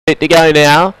Set to go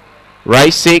now.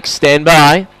 Race 6, stand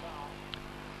by.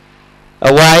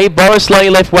 Away, Boris Lee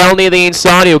left well near the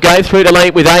inside. He'll go through to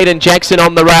lead with Aiden Jackson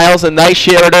on the rails, and they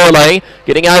share it early.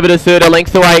 Getting over to third, a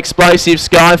length away, Explosive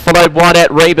Sky, followed wide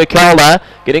at Reba Cola.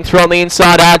 Getting through on the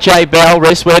inside, RJ Bell,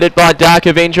 rest worded by Dark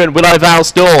Avenger and Willowvale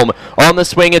Storm. On the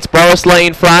swing, it's Boris Lee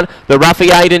in front. The roughie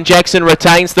Aiden Jackson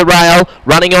retains the rail.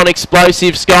 Running on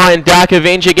Explosive Sky and Dark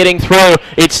Avenger getting through.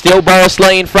 It's still Boris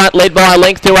Lee in front, led by a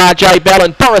length to RJ Bell,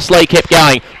 and Boris Lee kept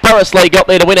going. Boris Lee got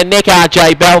there to win a neck,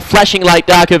 RJ Bell. Flashing late,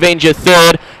 Dark Avenger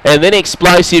third, and then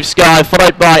Explosive Sky,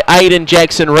 followed by Aiden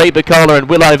Jackson, Reba Cola and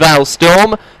Willowvale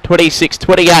Storm.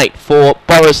 26-28 for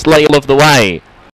Boris Lee of the way.